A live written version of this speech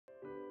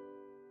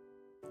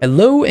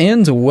Hello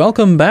and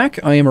welcome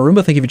back. I am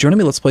Arumba. Thank you for joining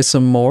me. Let's play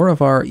some more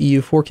of our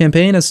EU4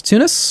 campaign as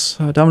Tunis.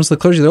 Dominance of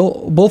the Clergy. They're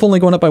both only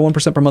going up by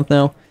 1% per month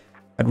now.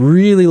 I'd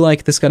really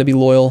like this guy to be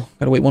loyal.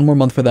 Gotta wait one more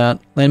month for that.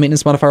 Land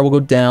maintenance modifier will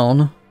go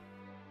down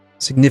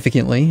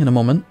significantly in a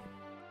moment.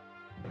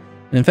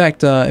 And in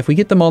fact, if we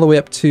get them all the way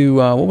up to,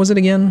 what was it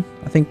again?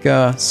 I think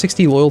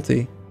 60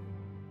 loyalty.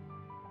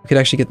 We could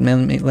actually get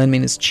land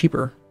maintenance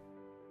cheaper.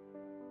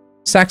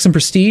 Saxon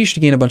prestige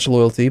to gain a bunch of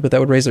loyalty, but that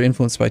would raise their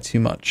influence by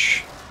too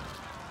much.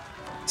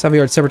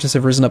 Savoyard separatists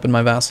have risen up in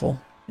my vassal.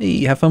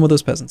 Hey, have fun with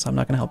those peasants. I'm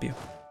not going to help you.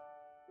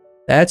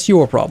 That's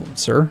your problem,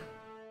 sir.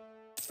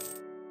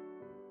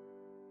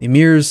 The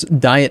emir's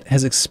diet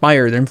has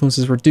expired. Their influence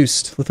is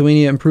reduced.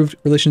 Lithuania improved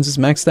relations is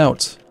maxed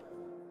out.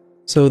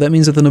 So that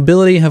means that the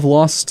nobility have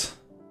lost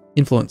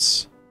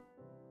influence.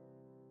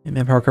 And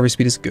manpower recovery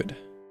speed is good.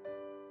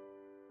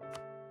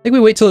 I think we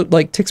wait till it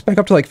like ticks back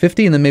up to like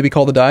 50 and then maybe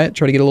call the diet.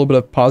 Try to get a little bit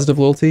of positive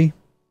loyalty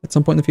at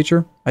some point in the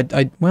future.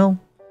 Well...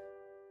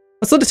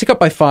 Let's let it tick up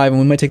by 5 and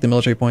we might take the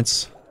military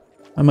points.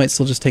 I might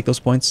still just take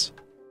those points.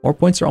 More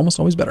points are almost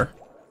always better.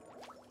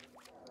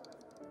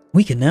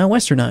 We can now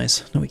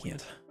westernize. No, we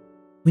can't.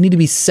 We need to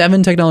be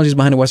 7 technologies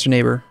behind a western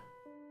neighbor.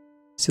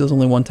 See, there's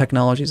only 1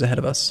 technology is ahead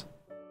of us.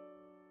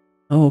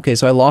 Oh, okay,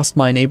 so I lost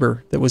my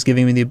neighbor that was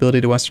giving me the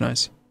ability to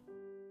westernize.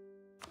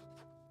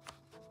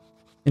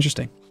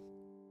 Interesting.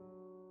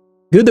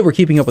 Good that we're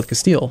keeping up with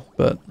Castile,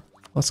 but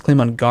let's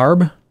claim on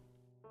Garb.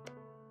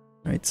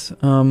 Right,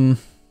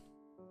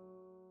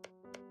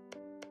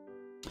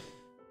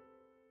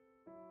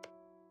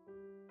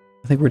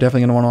 I think we're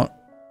definitely going to want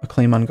a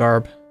claim on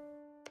Garb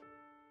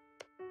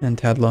and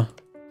Tadla.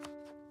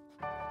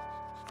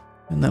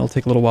 And that'll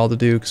take a little while to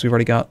do because we've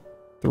already got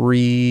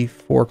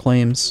 3-4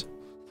 claims.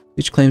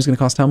 Each claim is going to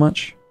cost how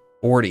much?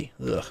 40.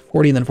 Ugh,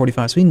 40 and then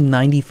 45. So we need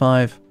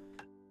 95.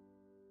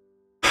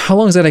 How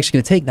long is that actually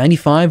going to take?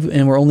 95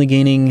 and we're only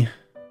gaining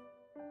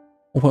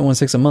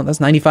 1.16 a month.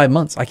 That's 95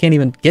 months. I can't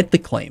even get the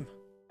claim.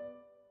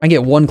 I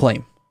get 1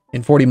 claim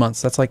in 40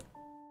 months. That's like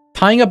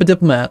tying up a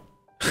diplomat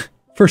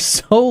for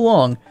so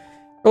long.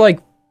 For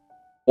like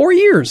 4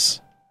 years.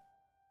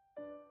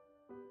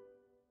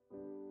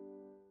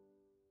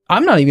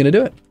 I'm not even going to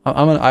do it.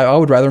 I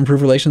would rather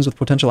improve relations with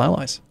potential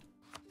allies.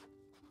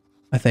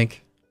 I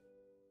think.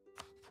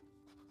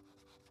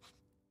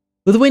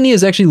 Lithuania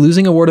is actually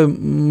losing a war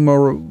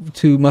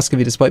to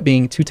Muscovy despite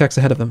being 2 techs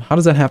ahead of them. How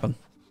does that happen?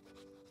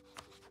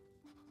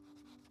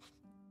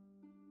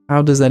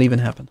 How does that even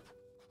happen?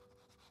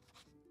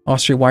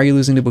 Austria, why are you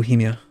losing to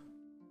Bohemia?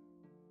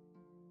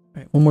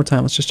 Alright, one more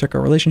time. Let's just check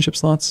our relationship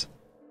slots.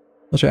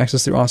 Military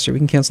access through Austria. We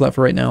can cancel that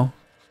for right now.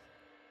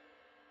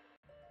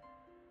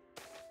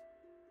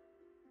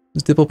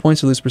 Lose diplo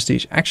points or lose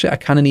prestige. Actually, I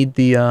kind of need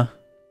the, I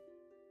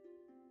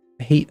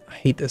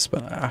hate this,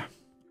 but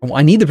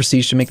I need the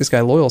prestige to make this guy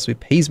loyal so he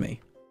pays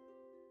me.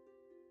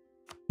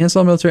 Cancel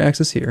all military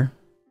access here.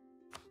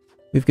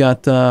 We've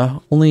got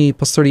only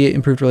plus 38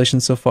 improved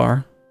relations so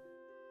far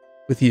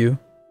with you.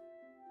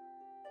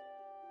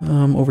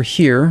 Over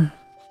here,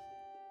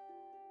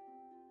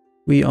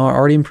 we are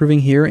already improving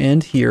here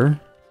and here.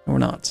 No, we're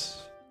not.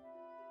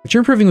 But you're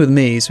improving with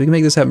me, so we can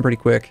make this happen pretty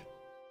quick.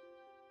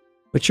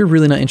 But you're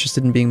really not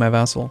interested in being my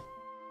vassal.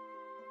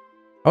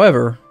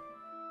 However,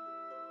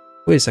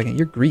 wait a second,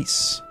 you're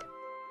Greece.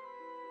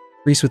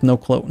 Greece with no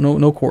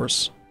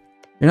cores.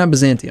 You're not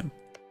Byzantium.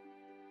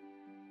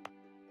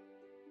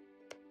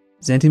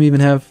 Byzantium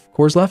even have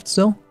cores left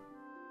still?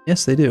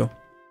 Yes, they do.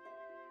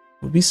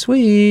 Would be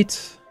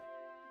sweet.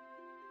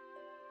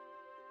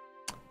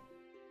 I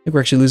think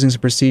we're actually losing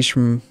some prestige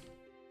from...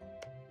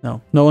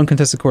 No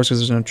uncontested cores because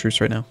there's no truce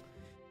right now.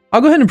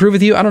 I'll go ahead and improve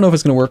with you. I don't know if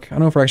it's going to work. I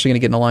don't know if we're actually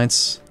going to get an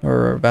alliance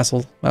or a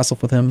vassal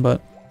with him,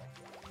 but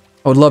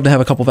I would love to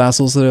have a couple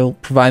vassals that'll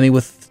provide me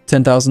with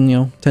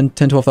 10,000,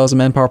 12,000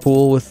 manpower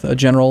pool with a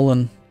general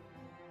and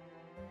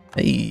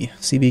hey,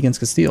 CB against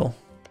Castile.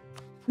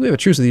 We have a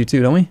truce with you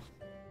too, don't we?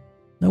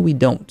 No, we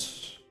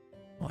don't.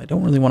 Well, I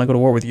don't really want to go to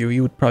war with you.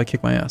 You would probably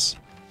kick my ass.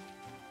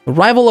 A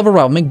rival of a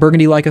rival. Make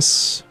Burgundy like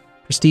us.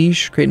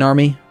 Prestige. Create an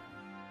army.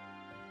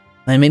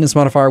 Land maintenance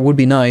modifier would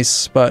be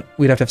nice, but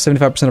we'd have to have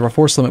 75% of our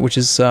force limit, which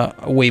is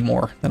way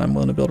more than I'm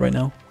willing to build right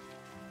now.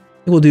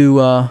 I think we'll do,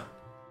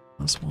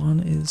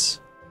 Oswan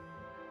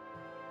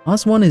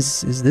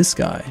is this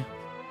guy.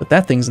 But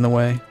that thing's in the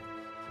way.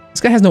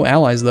 This guy has no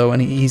allies, though,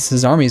 and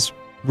his army's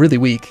really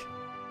weak.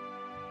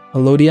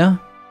 Alodia,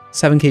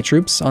 7k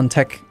troops on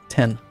tech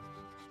 10.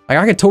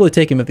 I could totally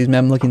take him if these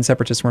Mamlukian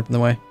separatists weren't in the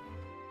way.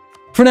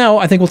 For now,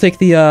 I think we'll take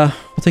the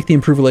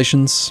improve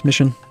relations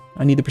mission.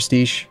 I need the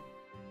prestige.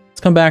 Let's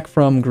come back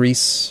from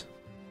Greece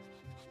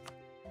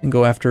and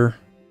go after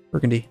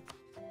Burgundy.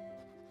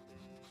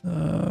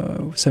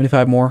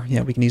 75 more.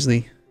 Yeah, we can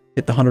easily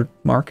hit the 100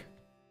 mark.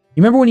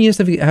 You remember when you used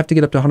to have to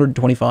get up to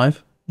 125?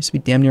 It used to be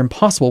damn near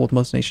impossible with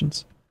most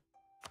nations.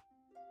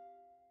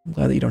 I'm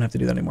glad that you don't have to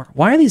do that anymore.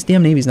 Why are these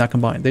damn navies not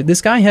combined?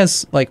 This guy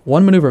has, like,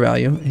 1 maneuver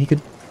value, and he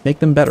could make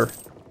them better.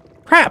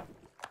 Crap!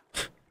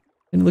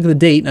 Didn't look at the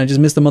date, and I just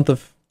missed a month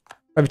of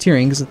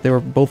privateering because they were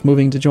both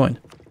moving to join.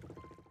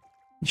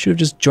 You should have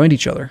just joined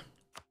each other.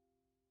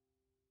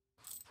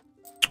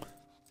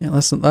 Yeah,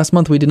 last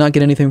month we did not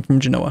get anything from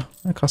Genoa.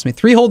 That cost me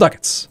 3 whole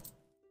ducats.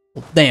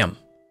 Well, damn.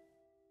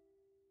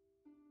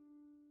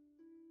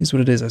 Is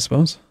what it is, I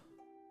suppose.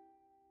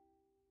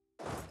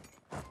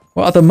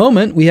 Well, at the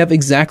moment, we have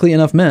exactly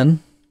enough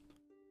men.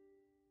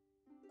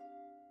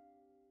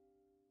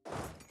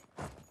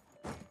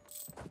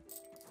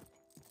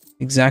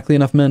 Exactly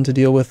enough men to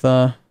deal with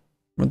the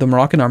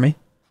Moroccan army.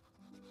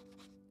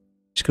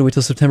 Just gotta wait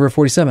till September of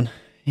 47.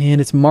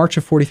 And it's March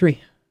of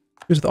 43.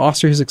 Here's the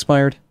Austria has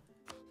expired.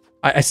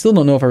 I still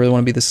don't know if I really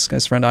want to be this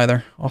guy's friend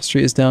either.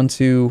 Austria is down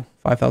to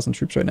 5,000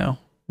 troops right now.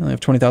 They only have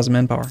 20,000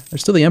 manpower. They're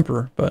still the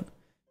emperor, but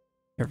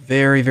they're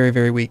very, very,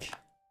 very weak.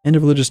 End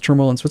of religious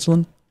turmoil in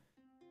Switzerland.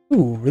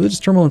 Ooh, religious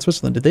turmoil in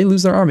Switzerland. Did they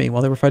lose their army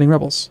while they were fighting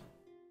rebels?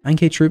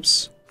 9k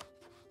troops.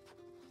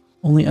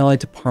 Only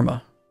allied to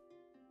Parma.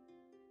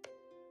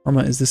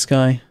 Parma is this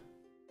guy.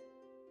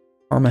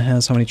 Parma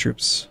has how many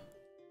troops?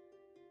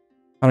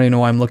 I don't even know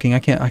why I'm looking. I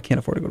can't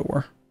afford to go to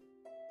war.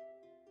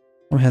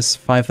 Parma has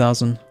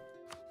 5,000.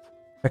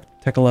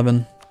 Tech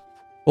 11.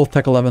 Both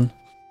Tech 11.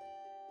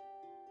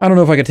 I don't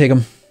know if I could take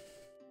them.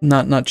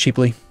 Not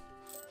cheaply.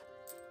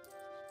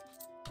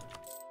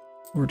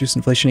 We'll reduce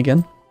inflation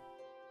again.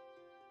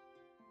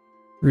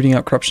 Rooting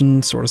out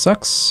corruption sort of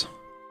sucks.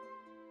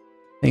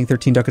 Paying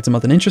 13 ducats a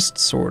month in interest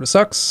sort of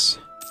sucks.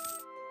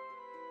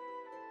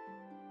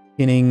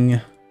 Gaining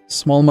a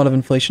small amount of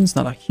inflation is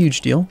not a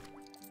huge deal.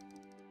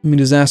 I mean,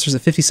 disasters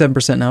at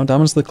 57% now.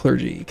 Dominance of the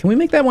clergy. Can we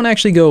make that one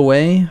actually go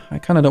away? I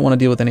kind of don't want to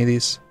deal with any of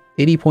these.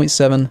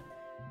 80.7, and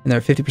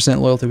they're 50%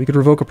 loyalty. We could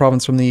revoke a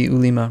province from the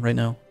Ulema right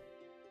now.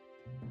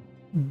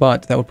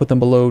 But that would put them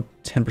below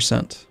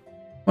 10%.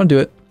 I want to do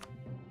it.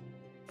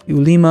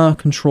 Ulema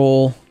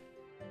control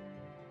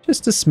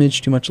just a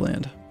smidge too much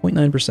land.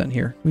 0.9%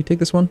 here. Can we take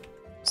this one?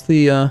 It's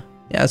the, yeah,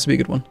 this would be a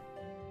good one.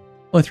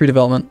 Only 3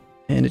 development,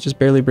 and it just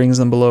barely brings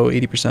them below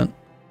 80%.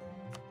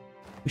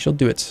 We shall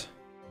do it.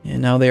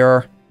 And now they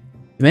are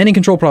demanding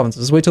control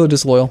provinces. Let's wait till they're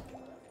disloyal.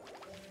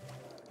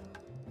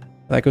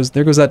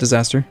 There goes that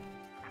disaster.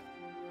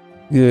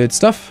 Good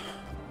stuff.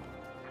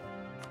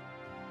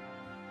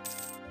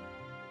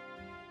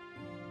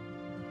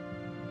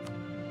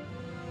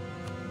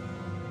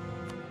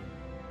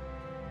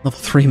 Level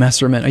 3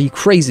 Master of Men. Are you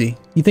crazy?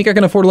 You think I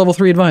can afford a level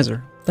 3 advisor?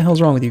 What the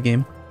hell's wrong with you,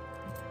 game?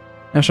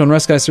 National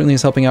Unrest guy certainly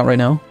is helping out right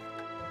now.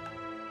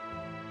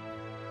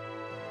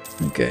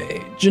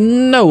 Okay,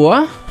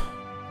 Genoa.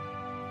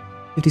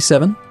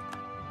 57.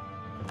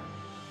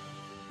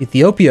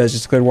 Ethiopia has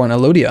just declared war on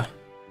Alodia.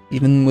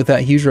 Even with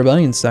that huge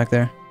rebellion stack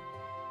there.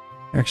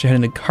 They're actually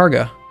heading to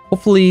Karga.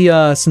 Hopefully,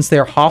 since they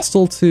are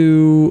hostile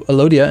to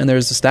Alodia and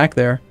there's a stack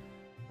there,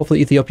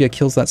 hopefully Ethiopia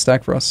kills that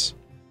stack for us.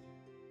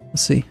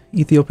 Let's see.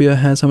 Ethiopia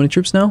has how many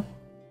troops now?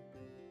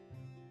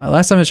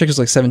 Last time I checked it was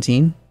like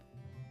 17.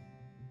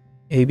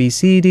 A, B,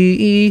 C, D,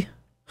 E.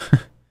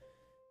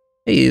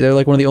 Hey, they're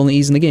like one of the only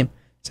E's in the game.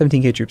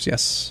 17k troops,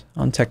 yes.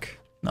 On Tech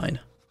 9.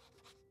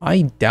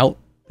 I doubt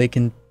they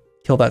can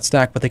kill that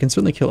stack, but they can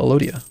certainly kill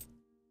Alodia.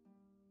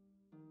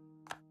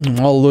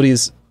 All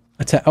Elodia's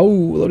attack.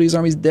 Oh, Elodia's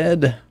army's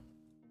dead.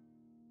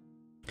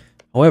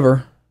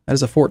 However, that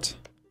is a fort.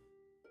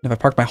 And if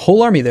I park my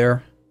whole army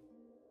there,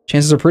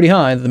 chances are pretty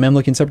high that the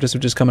Mamlukian separatists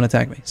would just come and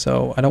attack me.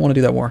 So I don't want to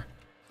do that war.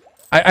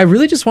 I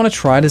really just want to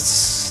try to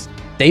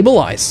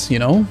stabilize, you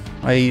know?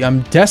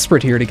 I'm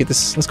desperate here to get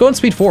this. Let's go on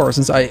speed 4,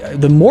 since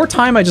the more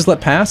time I just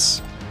let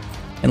pass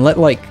and let,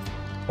 like,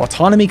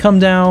 autonomy come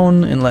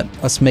down and let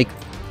us make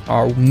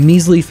our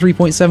measly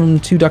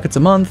 3.72 ducats a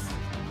month,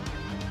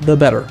 the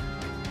better.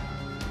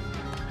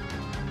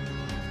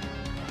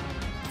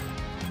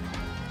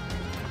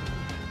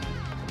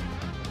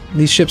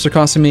 These ships are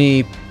costing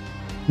me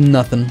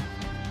nothing.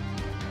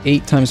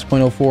 8 times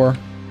 0.04.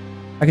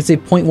 I could save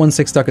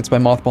 0.16 ducats by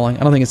mothballing.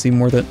 I don't think it's even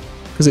worth it,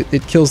 because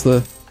it kills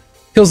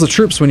the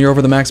troops when you're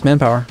over the max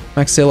manpower,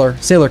 max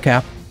sailor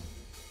cap.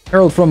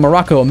 Herald from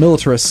Morocco, a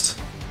militarist.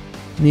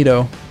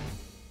 Neato.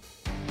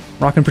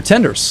 Moroccan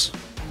pretenders.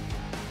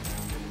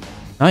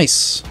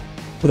 Nice.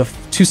 With a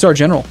 2-star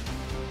general.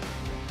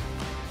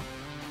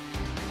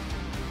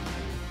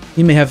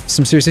 You may have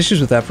some serious issues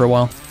with that for a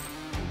while.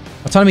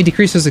 Autonomy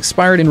decrease has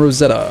expired in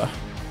Rosetta.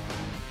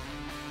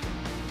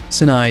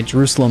 Sinai,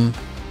 Jerusalem.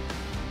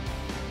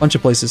 Bunch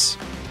of places.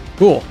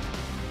 Cool.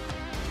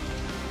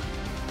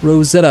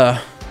 Rosetta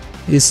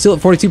is still at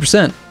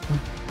 42%.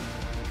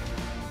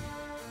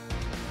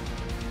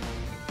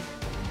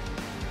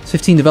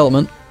 15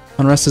 development.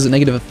 Unrest is at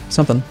negative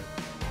something.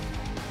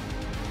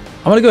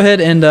 I'm going to go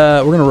ahead and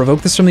we're going to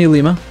revoke this from the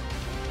Ulema.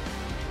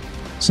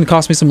 It's going to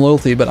cost me some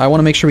loyalty, but I want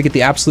to make sure we get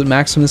the absolute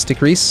max from this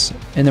decrease,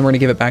 and then we're going to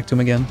give it back to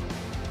him again.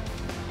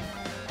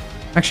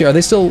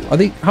 Actually,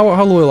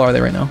 how loyal are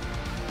they right now?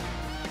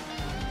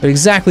 They're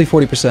exactly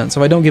 40%,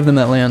 so if I don't give them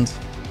that land,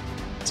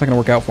 it's not going to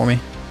work out for me.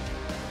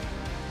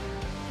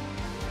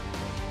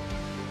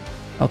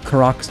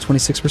 Al-Karak's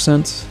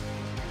 26%.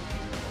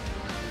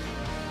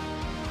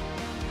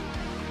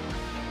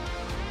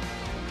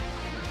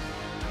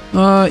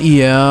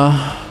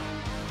 Yeah.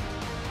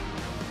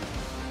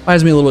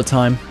 Buys me a little bit of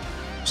time.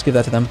 Just give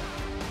that to them.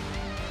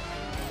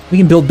 We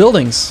can build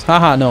buildings.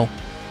 Haha, no.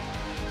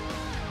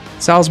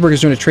 Salzburg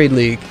is doing a trade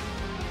league.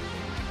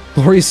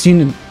 Glorious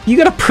Union. You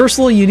got a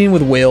personal union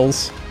with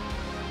Wales.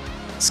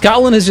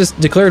 Scotland has just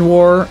declared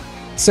war.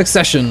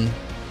 Succession.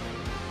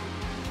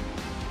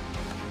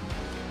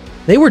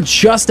 They were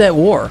just at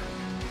war.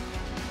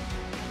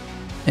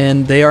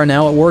 And they are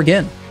now at war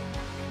again.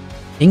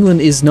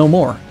 England is no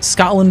more.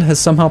 Scotland has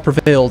somehow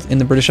prevailed in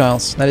the British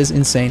Isles. That is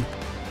insane.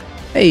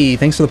 Hey,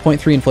 thanks for the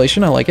 0.3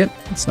 inflation. I like it.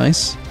 It's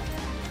nice.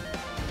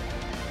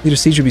 Leader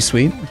Siege would be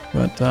sweet,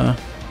 but it's not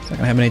going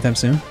to happen anytime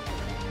soon.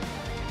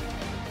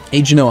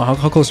 Hey, Genoa,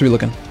 how close are we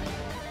looking?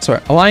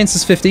 Sorry, Alliance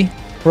is 50.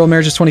 Royal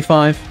Marriage is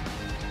 25.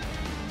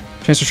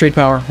 Transfer trade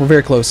power, we're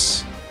very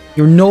close.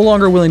 You're no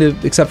longer willing to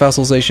accept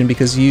vassalization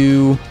because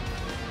you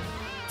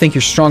think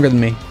you're stronger than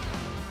me.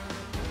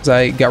 Because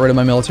I got rid of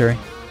my military.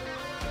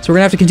 So we're going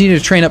to have to continue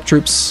to train up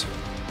troops.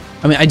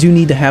 I mean, I do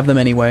need to have them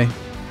anyway.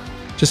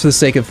 Just for the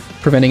sake of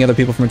preventing other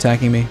people from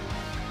attacking me.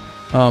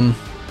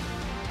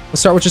 Let's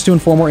start with just doing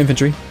 4 more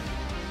infantry.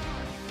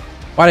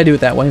 Why'd I do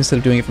it that way instead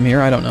of doing it from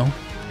here? I don't know.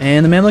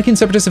 And the Mamlukian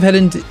Separatists have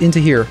headed into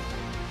here.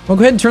 Well,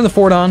 go ahead and turn the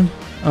fort on.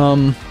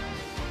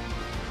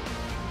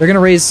 They're going to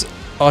raise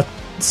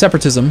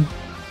separatism.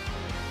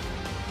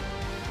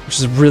 Which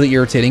is really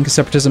irritating, because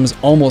separatism is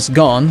almost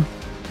gone.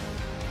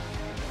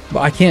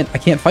 But I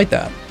can't fight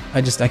that.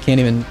 I can't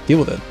even deal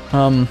with it.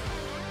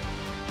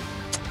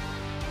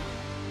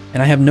 And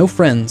I have no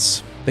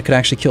friends that could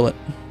actually kill it.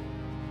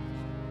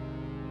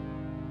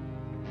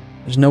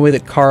 There's no way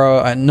that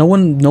Kara... no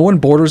one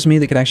borders me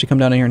that could actually come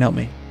down here and help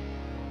me.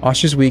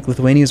 Austria's weak,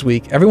 Lithuania's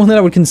weak. Everyone that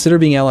I would consider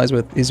being allies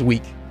with is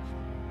weak.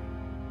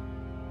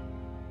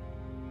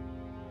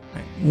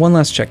 Right, one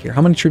last check here.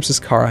 How many troops does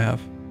Kara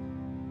have?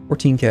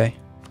 14k.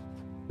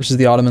 Versus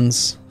the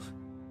Ottomans.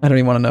 I don't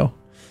even want to know.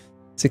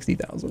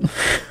 60,000.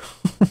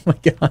 Oh my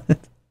god. This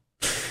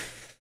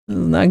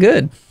is not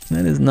good.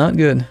 That is not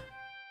good.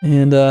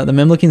 And the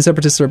Mamlukian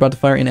separatists are about to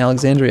fire in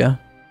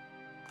Alexandria.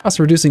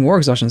 Also reducing war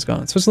exhaustion is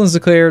gone. Switzerland's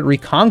declared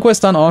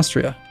reconquest on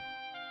Austria.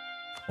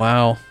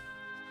 Wow.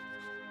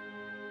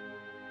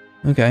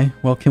 Okay,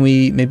 well, can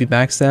we maybe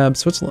backstab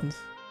Switzerland?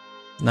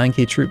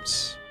 9k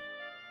troops.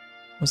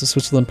 What's the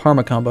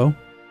Switzerland-Parma combo?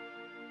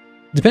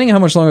 Depending on how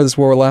much longer this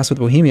war will last with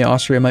Bohemia,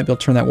 Austria might be able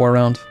to turn that war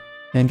around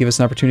and give us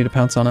an opportunity to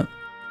pounce on it.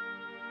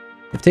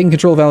 They've taken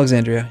control of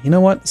Alexandria. You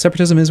know what?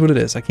 Separatism is what it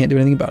is. I can't do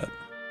anything about it.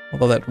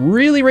 Although that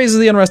really raises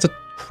the unrest a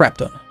crap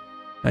ton.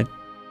 I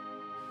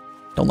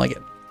don't like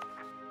it.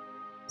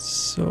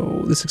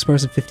 So, this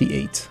expires in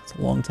 58. It's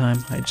a long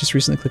time. I just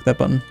recently clicked that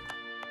button.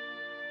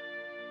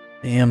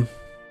 Damn.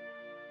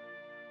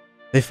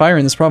 They fire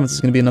in this province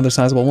is going to be another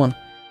sizable one.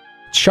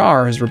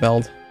 Char has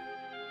rebelled.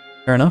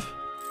 Fair enough.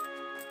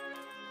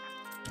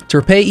 To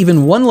repay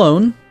even one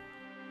loan.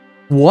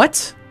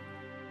 What?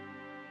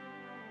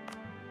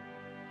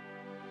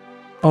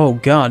 Oh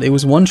god, it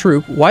was one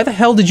troop. Why the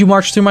hell did you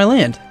march through my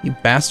land, you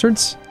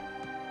bastards?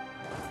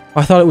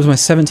 I thought it was my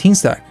 17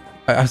 stack.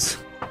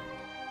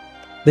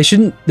 They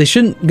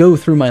shouldn't go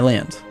through my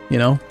land, you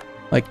know?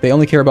 Like, they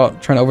only care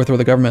about trying to overthrow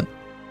the government.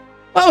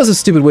 That was a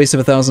stupid waste of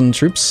 1,000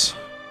 troops.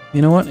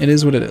 You know what? It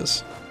is what it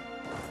is.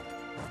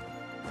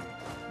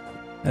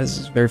 That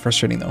is very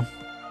frustrating, though.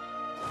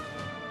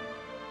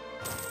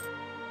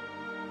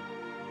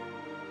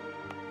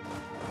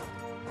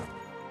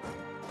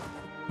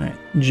 Alright,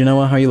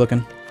 Genoa, how are you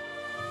looking?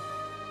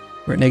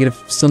 We're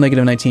at still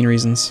negative 19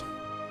 reasons.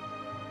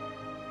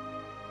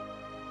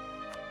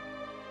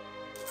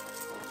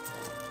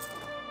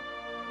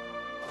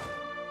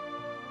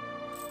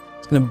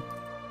 It's gonna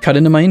cut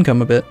into my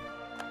income a bit.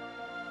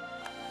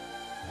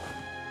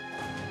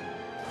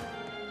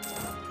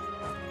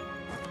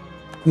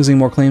 Losing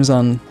more claims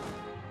on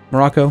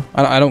Morocco.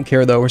 I don't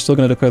care, though. We're still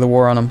going to declare the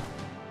war on them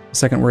the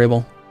second we're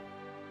able.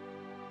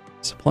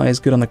 Supply is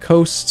good on the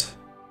coast.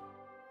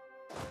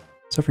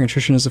 Suffering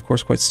attrition is, of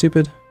course, quite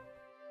stupid.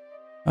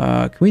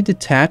 Can we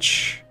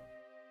detach?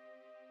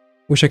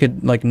 Wish I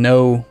could, like,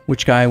 know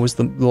which guy was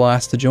the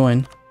last to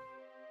join.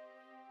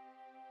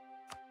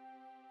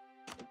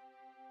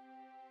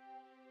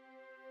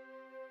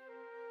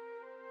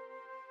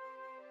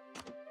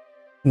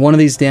 One of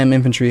these damn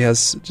infantry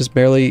has just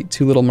barely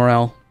too little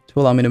morale to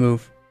allow me to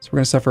move. So we're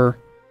going to suffer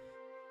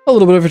a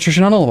little bit of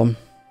attrition on all of them.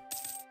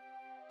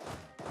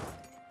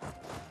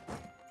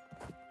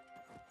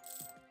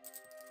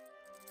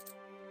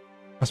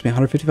 Cost me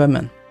 155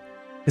 men.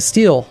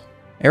 Castile.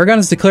 Aragon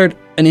has declared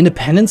an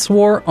independence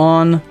war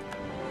on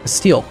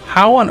Castile.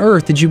 How on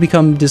earth did you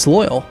become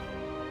disloyal?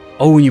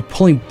 Oh, and you're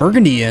pulling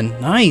Burgundy in.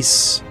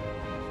 Nice.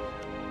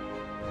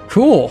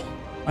 Cool.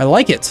 I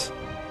like it.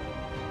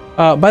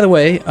 By the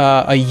way,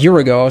 a year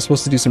ago I was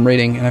supposed to do some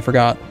raiding and I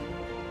forgot.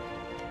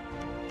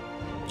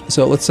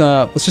 So let's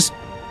just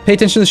pay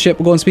attention to the ship.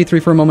 We'll go on speed 3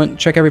 for a moment.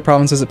 Check every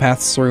province as it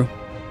passes through.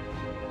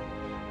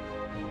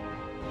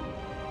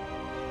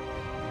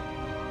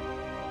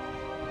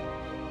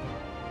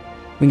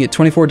 We can get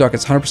 24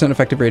 ducats, 100%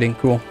 effective rating.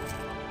 Cool.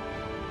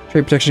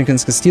 Trade protection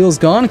against Castile is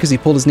gone because he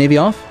pulled his navy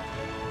off.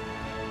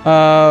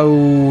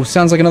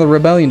 Sounds like another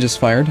rebellion just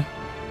fired.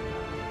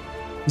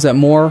 Is that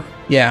more?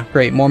 Yeah,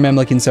 great. More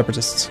Mamlukian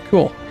separatists.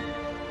 Cool.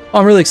 Oh,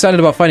 I'm really excited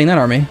about fighting that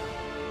army.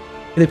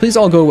 Can they please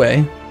all go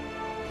away?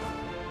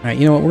 Alright,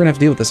 you know what? We're gonna have to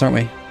deal with this, aren't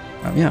we?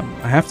 Yeah,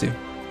 I have to.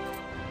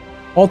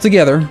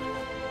 Altogether,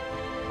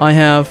 I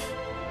have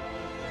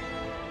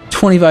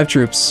 25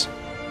 troops.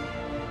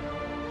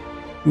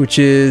 Which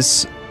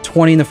is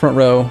 20 in the front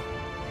row.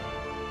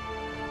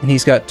 And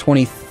he's got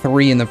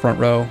 23 in the front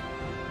row.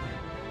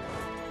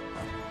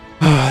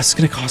 Oh, it's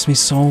gonna cost me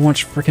so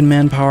much freaking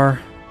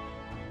manpower.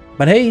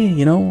 But hey,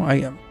 you know,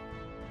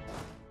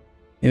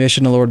 maybe I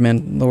shouldn't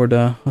have lowered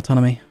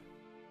autonomy.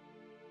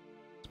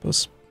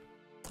 Suppose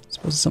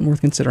it's something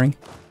worth considering.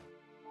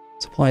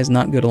 Supply is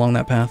not good along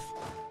that path.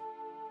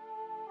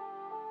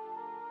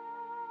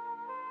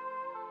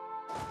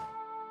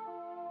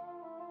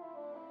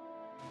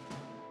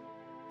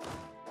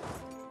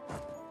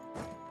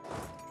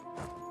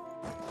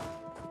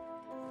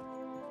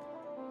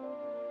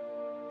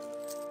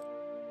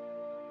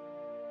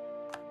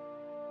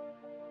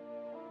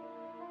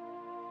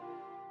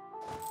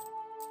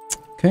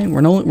 Okay,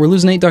 we're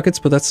losing 8 ducats,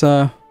 but that's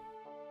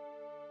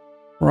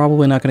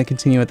probably not going to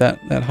continue at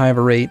that high of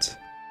a rate.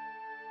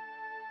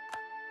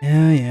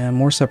 Yeah,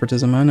 more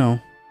separatism, I know.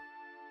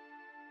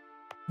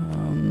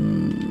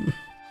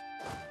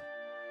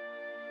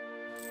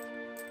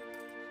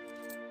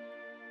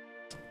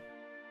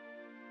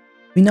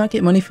 We not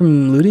get money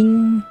from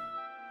looting?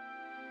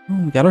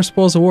 Oh, we got our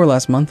spoils of war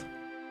last month.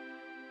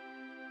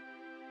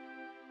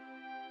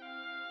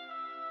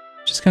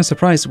 Just kind of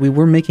surprised we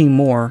were making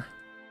more.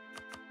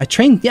 I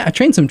trained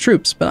some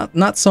troops, but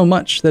not so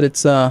much that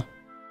it's this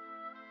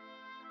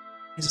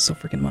is so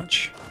freaking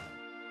much.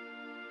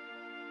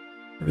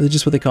 Really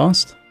just what they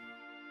cost?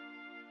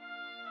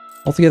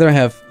 Altogether I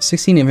have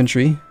 16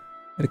 infantry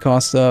at a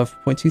cost of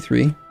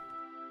 0.23.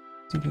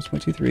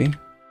 0.23.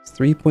 It's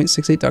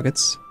 3.68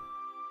 ducats.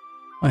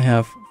 I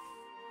have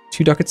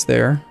 2 ducats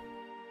there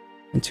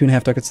and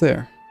 2.5 ducats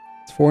there.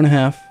 It's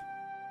 4.5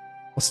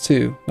 plus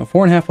 2. No,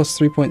 4.5 plus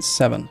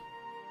 3.7.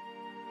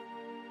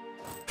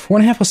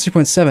 4.5 plus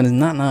 3.7 is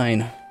not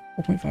 9.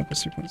 4.5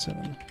 plus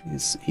 3.7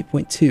 is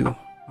 8.2.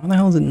 How the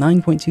hell is it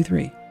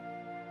 9.23?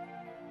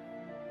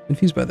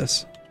 Confused by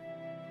this.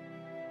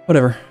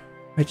 Whatever.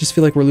 I just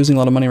feel like we're losing a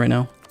lot of money right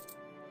now.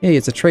 Hey,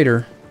 it's a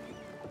traitor.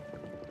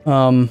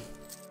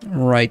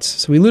 Right.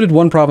 So we looted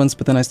one province,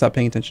 but then I stopped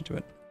paying attention to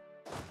it.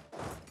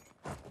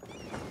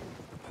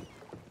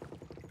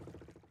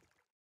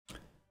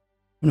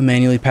 I'm gonna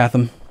manually path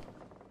them.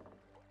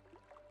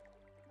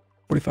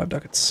 45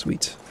 ducats.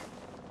 Sweet.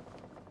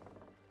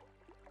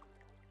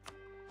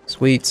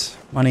 Sweet.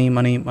 Money,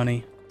 money,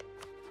 money.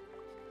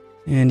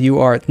 And you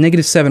are at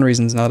 -7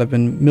 reasons now that I've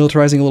been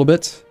militarizing a little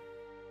bit.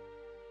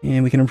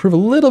 And we can improve a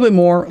little bit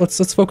more.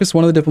 Let's focus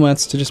one of the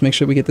diplomats to just make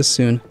sure we get this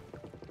soon.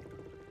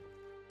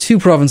 2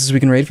 provinces we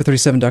can raid for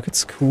 37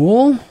 ducats.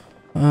 Cool.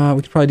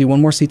 We could probably do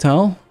one more sea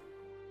tile.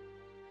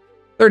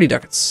 30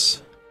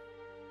 ducats.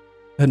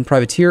 Go ahead and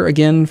privateer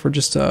again for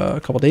just a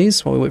couple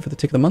days while we wait for the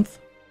tick of the month.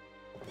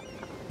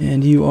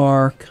 And you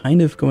are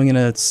kind of going in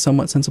a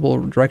somewhat sensible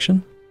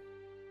direction.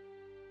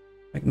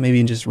 Like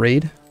maybe just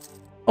raid.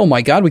 Oh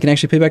my god, we can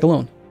actually pay back a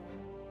loan.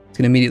 It's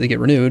going to immediately get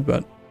renewed,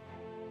 but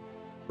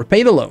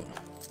repay the loan.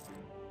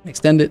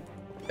 Extend it.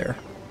 There.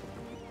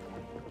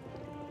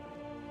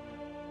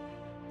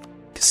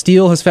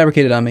 Castile has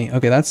fabricated on me.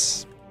 Okay,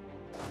 that's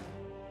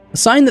a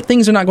sign that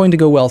things are not going to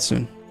go well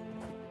soon.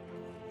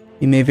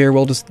 He may very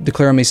well just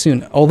declare on me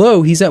soon.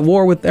 Although, he's at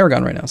war with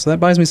Aragon right now, so that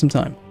buys me some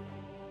time.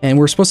 And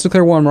we're supposed to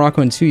declare war on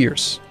Morocco in 2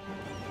 years.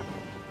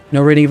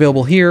 No rating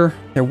available here.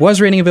 There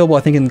was rating available, I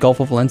think, in the Gulf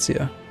of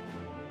Valencia.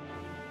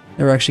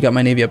 Never actually got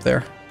my navy up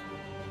there.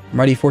 The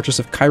mighty fortress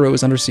of Cairo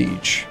is under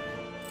siege.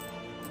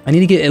 I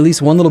need to get at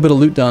least one little bit of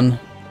loot done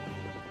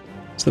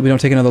so that we don't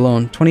take another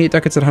loan. 28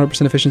 ducats at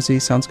 100% efficiency.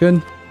 Sounds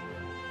good.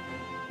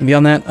 And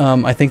beyond that,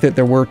 I think that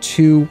there were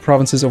 2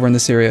 provinces over in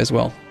this area as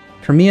well.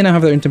 Crimea now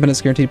have their independence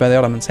guaranteed by the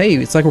Ottomans. Hey,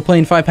 it's like we're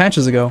playing 5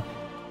 patches ago.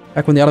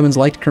 Back when the Ottomans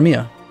liked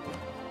Crimea.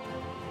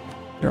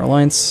 Their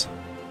alliance.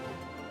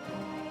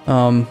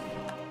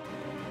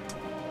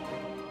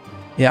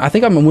 Yeah, I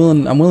think I'm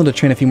willing to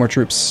train a few more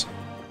troops.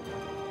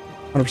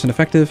 100%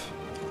 effective.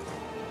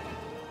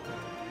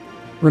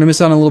 We're gonna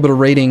miss out on a little bit of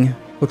raiding,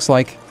 looks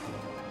like.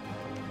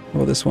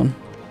 What about this one?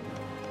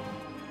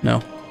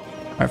 No.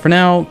 Alright, for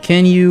now,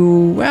 can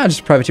you... Well,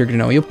 just privateer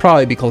Genoa. You'll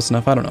probably be close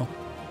enough, I don't know.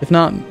 If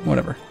not,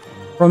 whatever.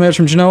 Royal marriage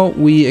from Genoa,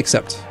 we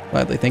accept.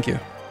 Gladly, thank you.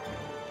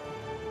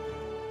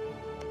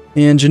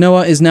 And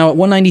Genoa is now at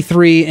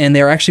 193, and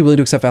they are actually willing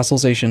to accept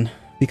vassalization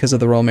because of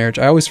the royal marriage.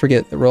 I always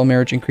forget that royal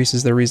marriage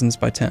increases their reasons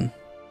by 10.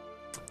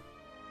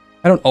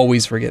 I don't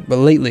always forget, but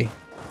lately.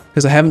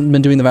 Because I haven't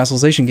been doing the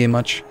vassalization game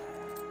much.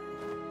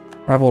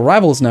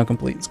 Rival is now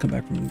complete. Let's come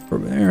back from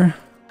over there.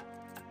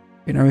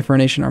 Get an army for a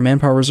nation. Our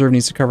manpower reserve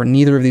needs to cover.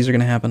 Neither of these are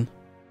going to happen.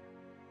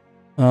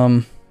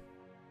 Let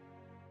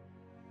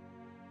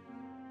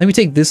me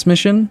take this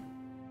mission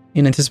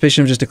in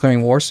anticipation of just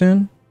declaring war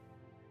soon.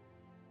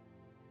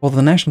 Well,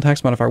 the national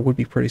tax modifier would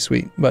be pretty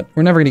sweet, but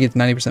we're never going to get to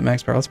 90%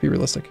 max power. Let's be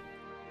realistic.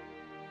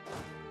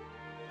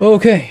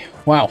 Okay,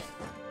 wow.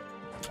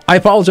 I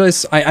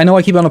apologize. I know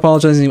I keep on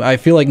apologizing. I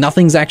feel like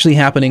nothing's actually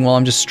happening while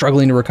I'm just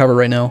struggling to recover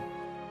right now.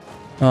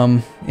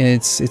 And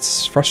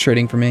it's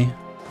frustrating for me.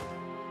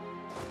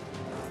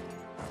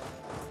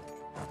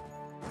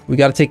 We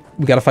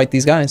gotta fight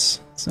these guys.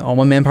 So all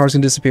my manpower's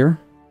gonna disappear.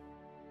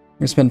 We're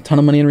gonna spend a ton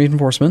of money on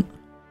reinforcement.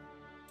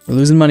 We're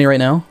losing money right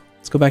now.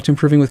 Let's go back to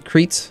improving with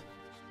Crete.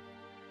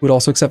 Would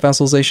also accept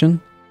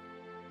vassalization.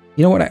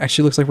 You know what?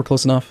 Actually looks like we're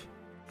close enough.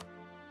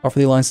 Offer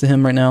the alliance to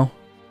him right now.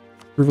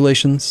 Improve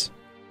relations.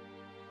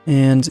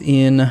 And as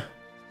soon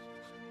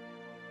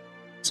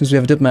as we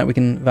have a diplomat, we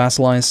can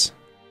vassalize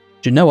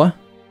Genoa,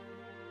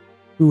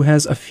 who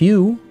has a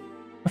few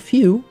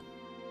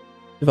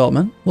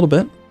development, a little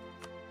bit.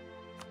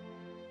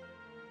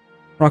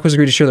 Morocco's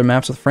agreed to share their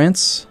maps with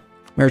France.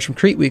 Marriage from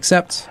Crete, we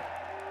accept.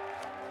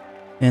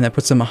 And that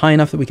puts them high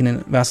enough that we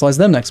can vassalize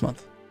them next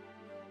month.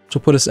 Which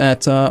will put us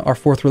at our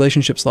 4th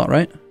relationship slot,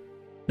 right?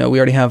 No, we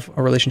already have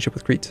a relationship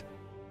with Crete.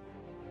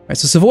 Alright,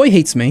 so Savoy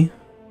hates me.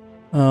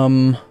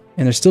 And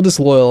they're still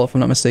disloyal, if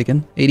I'm not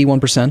mistaken.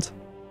 81%.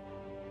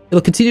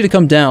 It'll continue to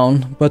come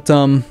down, but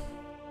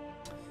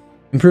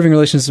improving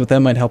relations with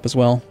them might help as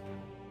well.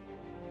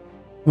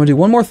 I'm going to do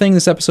one more thing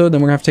this episode,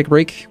 then we're going to have to take a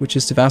break, which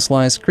is to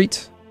vassalize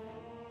Crete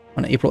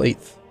on April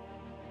 8th.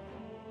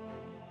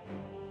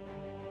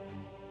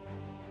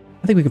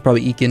 I think we could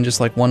probably eke in just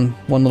like one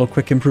little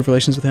quick improve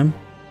relations with him.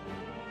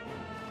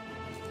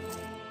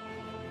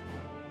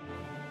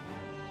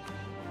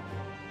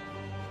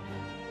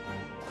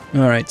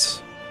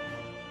 Alright.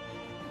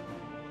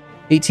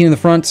 18 in the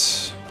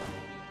front.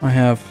 I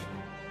have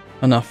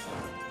enough.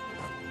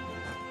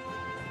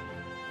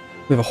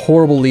 We have a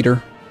horrible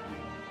leader.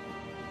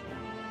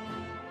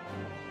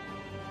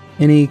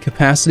 Any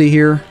capacity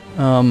here?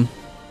 To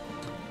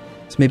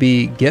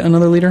maybe get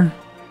another leader?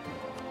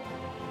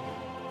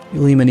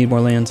 Lima need more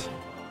land.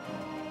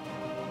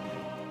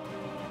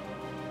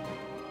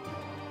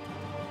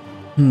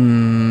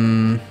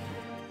 I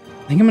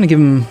think I'm gonna give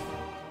him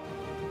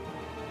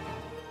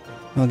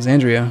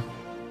Alexandria.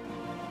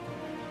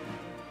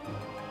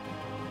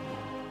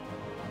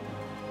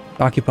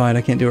 Occupied,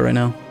 I can't do it right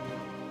now.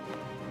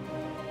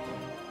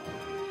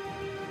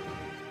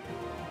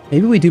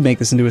 Maybe we do make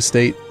this into a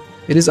state.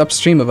 It is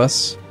upstream of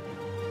us.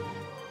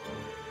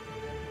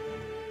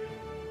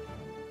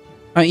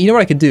 You know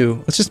what I could do?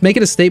 Let's just make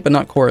it a state, but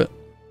not core it.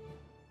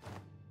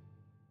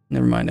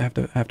 Never mind. I have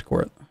to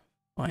core it.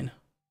 Fine.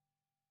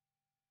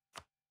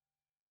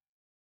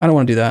 I don't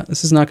want to do that.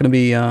 This is not going to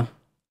be.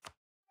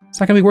 It's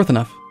not going to be worth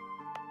enough.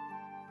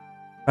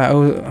 I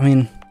mean,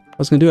 if I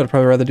was going to do it, I'd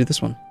probably rather do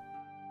this one,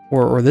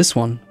 or this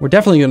one. We're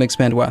definitely going to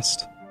expand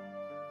west.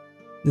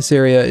 This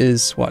area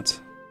is what?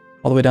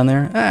 All the way down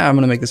there? I'm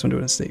going to make this one to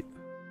an estate.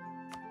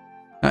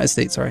 Not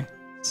estate, sorry.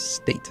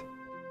 State.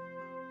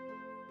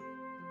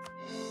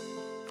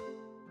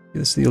 Give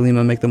this to the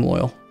Ulema, make them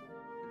loyal.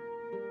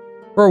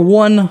 For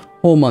 1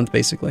 whole month,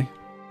 basically.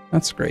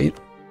 That's great.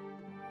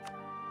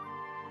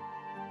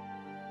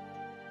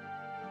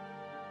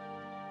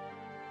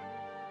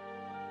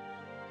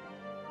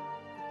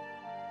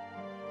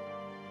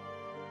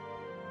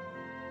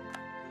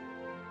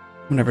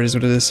 Whatever it is,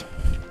 what it is.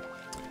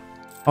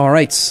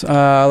 Alright,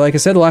 like I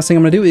said, the last thing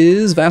I'm going to do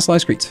is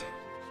vassalize Crete.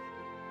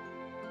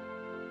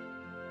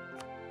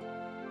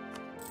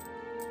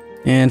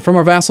 And from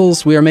our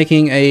vassals, we are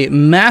making a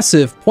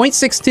massive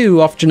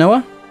 0.62 off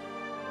Genoa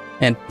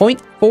and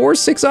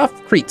 0.46 off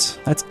Crete.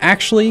 That's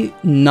actually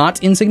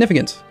not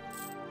insignificant.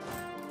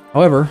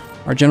 However,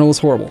 our general is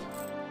horrible,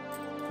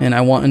 and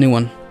I want a new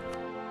one.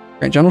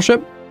 Grant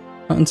generalship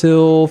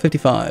until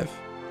 55,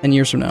 10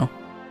 years from now.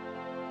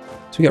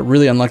 So we got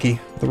really unlucky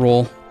with the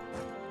roll.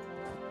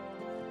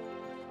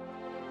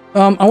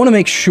 I want to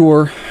make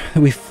sure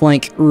that we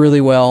flank really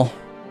well.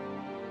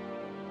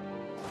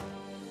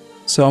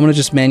 So I'm going to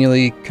just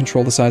manually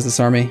control the size of this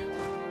army.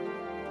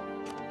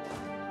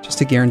 Just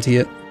to guarantee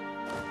it.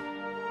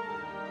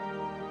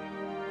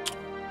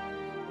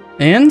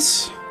 And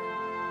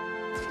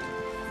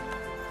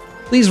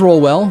please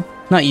roll well.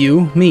 Not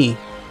you, me.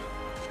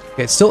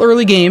 Okay, it's still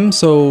early game,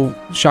 so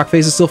shock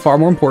phase is still far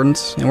more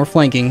important, and we're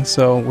flanking,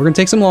 so we're going to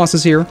take some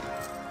losses here.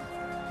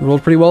 We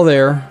rolled pretty well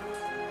there.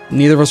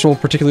 Neither of us rolled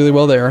particularly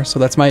well there, so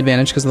that's my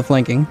advantage because of the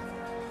flanking.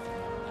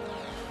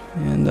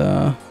 And,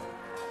 yeah,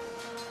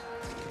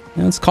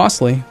 it's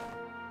costly.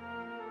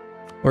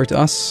 Glory to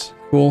us.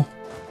 Cool.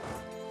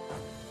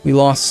 We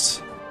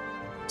lost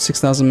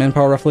 6,000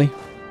 manpower, roughly.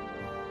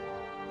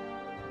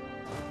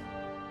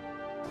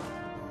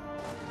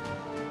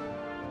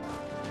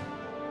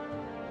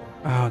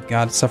 Oh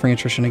god, suffering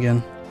attrition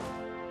again.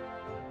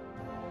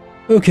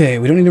 Okay,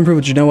 we don't need to improve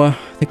with Genoa.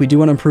 I think we do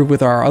want to improve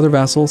with our other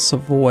vassal,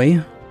 Savoy.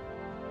 And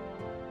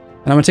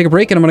I'm going to take a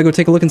break, and I'm going to go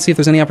take a look and see if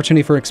there's any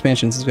opportunity for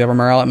expansion, since we have our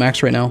morale at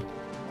max right now.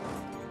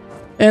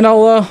 And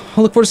I'll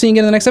look forward to seeing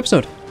you again in the next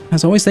episode.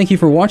 As always, thank you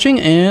for watching,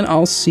 and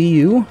I'll see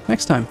you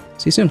next time.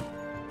 See you soon.